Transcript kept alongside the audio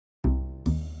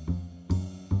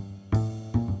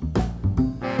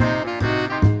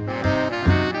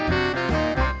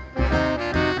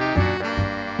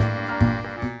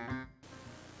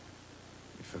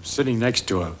sitting next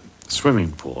to a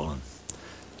swimming pool, and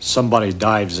somebody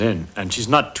dives in, and she's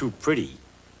not too pretty,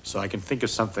 so I can think of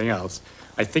something else.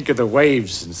 I think of the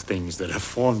waves and things that have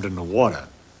formed in the water.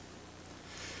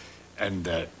 And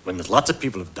when there's lots of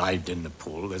people have dived in the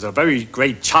pool, there's a very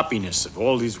great choppiness of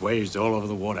all these waves all over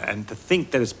the water. And to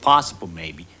think that it's possible,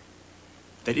 maybe,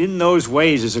 that in those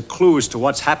waves is a clue as to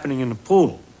what's happening in the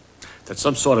pool. That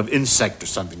some sort of insect or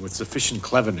something with sufficient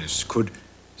cleverness could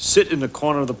sit in the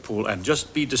corner of the pool and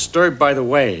just be disturbed by the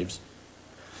waves,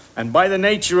 and by the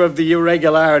nature of the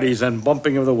irregularities and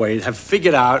bumping of the waves, have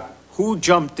figured out who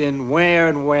jumped in, where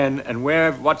and when, and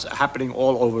where, what's happening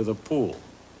all over the pool.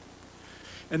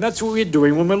 And that's what we're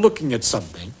doing when we're looking at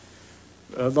something.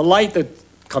 The light that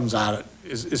comes out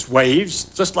is waves,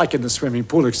 just like in the swimming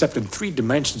pool, except in 3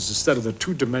 dimensions instead of the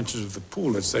 2 dimensions of the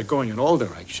pool. They're going in all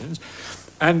directions.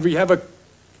 And we have an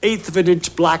 1/8 of an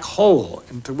inch black hole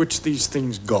into which these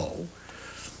things go,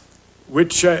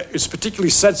 which is particularly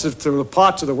sensitive to the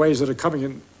parts of the waves that are coming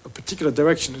in a particular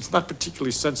direction. It's not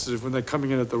particularly sensitive when they're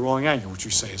coming in at the wrong angle, which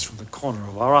we say is from the corner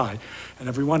of our eye. And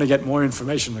if we want to get more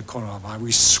information in the corner of our eye,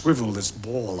 we swivel this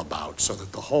ball about so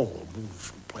that the hole moves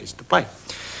from place to place.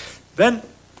 Then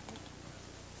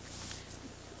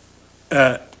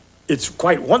it's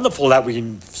quite wonderful that we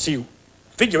can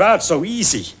figure out so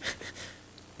easy.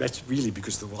 That's really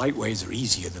because the light waves are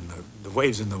easier than the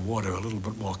waves in the water are a little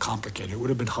bit more complicated. It would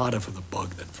have been harder for the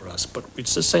bug than for us, but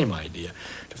it's the same idea,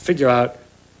 to figure out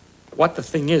what the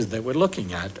thing is that we're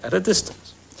looking at a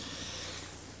distance.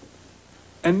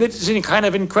 And it's kind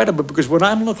of incredible, because when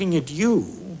I'm looking at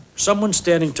you, someone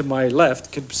standing to my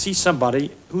left can see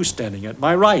somebody who's standing at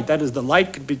my right. That is, the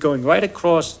light could be going right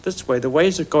across this way, the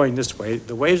waves are going this way,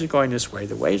 the waves are going this way,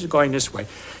 the waves are going this way.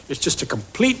 It's just a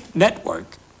complete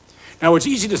network. Now, it's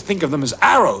easy to think of them as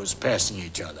arrows passing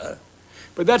each other,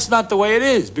 but that's not the way it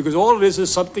is, because all it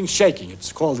is something shaking.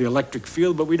 It's called the electric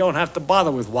field, but we don't have to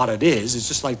bother with what it is. It's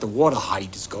just like the water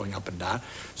height is going up and down.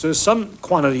 So there's some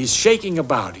quantities shaking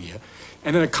about here,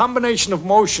 and in a combination of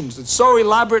motions that's so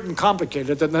elaborate and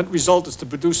complicated that that result is to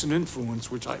produce an influence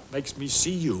which makes me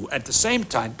see you, at the same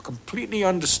time completely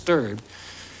undisturbed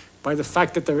by the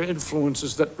fact that there are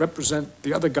influences that represent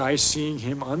the other guy seeing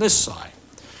him on this side.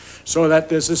 So that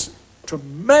there's this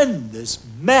tremendous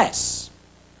mess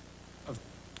of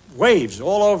waves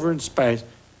all over in space,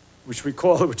 which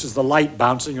is the light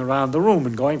bouncing around the room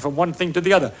and going from one thing to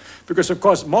the other. Because, of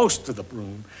course, most of the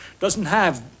room doesn't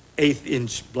have 1/8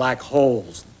 inch black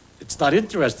holes. It's not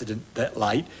interested in that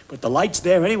light, but the light's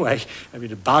there anyway. I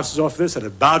mean, it bounces off this and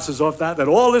it bounces off that, and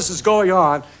all this is going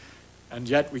on, and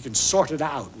yet we can sort it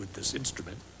out with this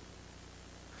instrument.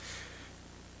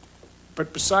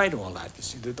 But beside all that, you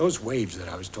see, those waves that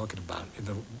I was talking about in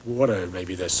the water,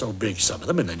 maybe they're so big, some of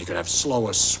them, and then you can have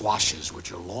slower swashes,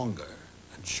 which are longer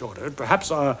and shorter. And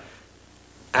perhaps our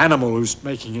animal who's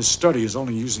making his study is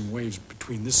only using waves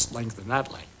between this length and that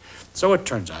length. So it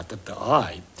turns out that the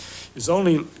eye is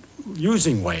only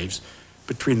using waves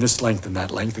between this length and that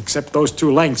length, except those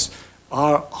 2 lengths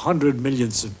are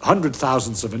 100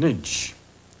 thousandths of an inch.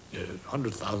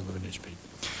 100 thousandths of an inch big.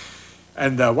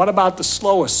 And what about the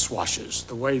slower swashes,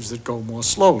 the waves that go more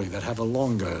slowly, that have a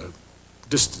longer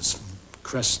distance from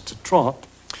crest to trough?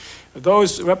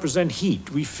 Those represent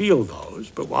heat. We feel those,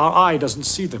 but our eye doesn't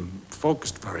see them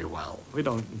focused very well. We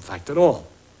don't, in fact, at all.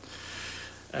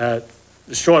 The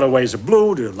shorter waves are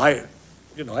blue, the light,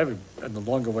 and the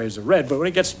longer waves are red. But when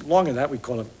it gets longer than that, we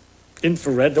call it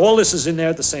infrared. All this is in there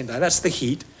at the same time. That's the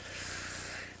heat.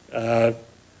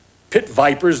 Pit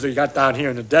vipers that you got down here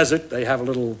in the desert, they have a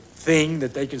little thing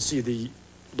that they can see the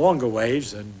longer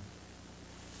waves and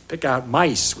pick out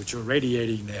mice which are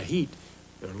radiating their heat,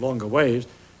 their longer waves,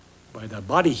 by their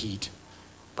body heat,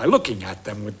 by looking at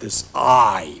them with this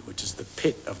eye, which is the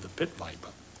pit of the pit viper.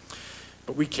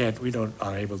 But we aren't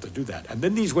able to do that. And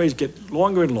then these waves get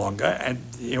longer and longer, and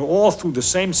all through the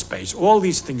same space, all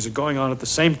these things are going on at the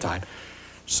same time,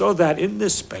 so that in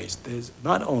this space, there's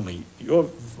not only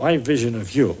my vision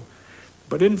of you,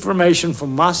 but information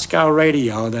from Moscow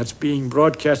radio that's being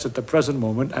broadcast at the present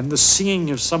moment, and the singing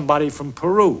of somebody from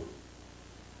Peru.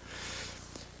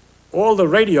 All the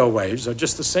radio waves are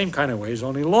just the same kind of waves,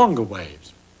 only longer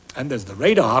waves. And there's the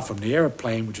radar from the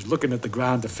airplane, which is looking at the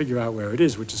ground to figure out where it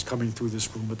is, which is coming through this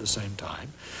room at the same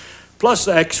time. Plus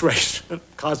the X-rays,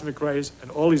 cosmic rays, and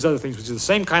all these other things, which are the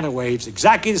same kind of waves,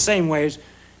 exactly the same waves,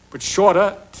 but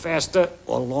shorter, faster,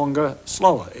 or longer,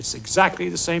 slower. It's exactly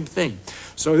the same thing.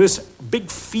 So this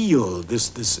big field,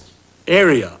 this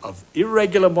area of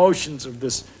irregular motions of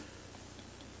this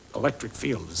electric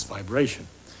field, this vibration,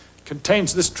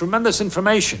 contains this tremendous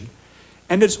information,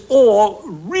 and it's all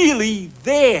really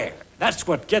there. That's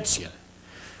what gets you.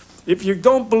 If you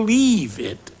don't believe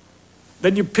it,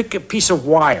 then you pick a piece of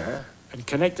wire and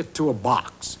connect it to a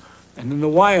box. And in the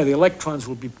wire, the electrons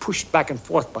will be pushed back and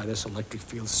forth by this electric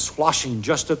field, sloshing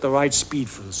just at the right speed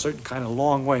for a certain kind of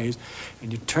long ways.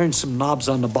 And you turn some knobs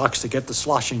on the box to get the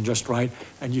sloshing just right,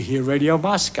 and you hear Radio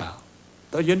Moscow.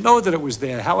 Though you know that it was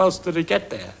there. How else did it get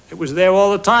there? It was there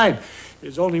all the time.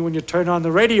 It's only when you turn on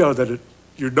the radio that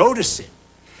you notice it.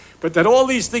 But that all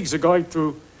these things are going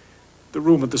through the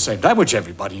room at the same time, which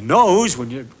everybody knows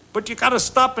but you got to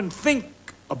stop and think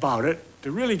about it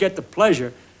to really get the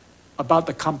pleasure about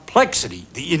the complexity,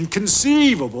 the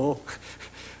inconceivable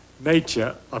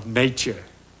nature of nature.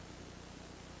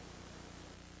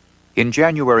 In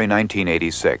January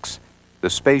 1986, the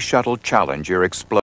Space Shuttle Challenger exploded.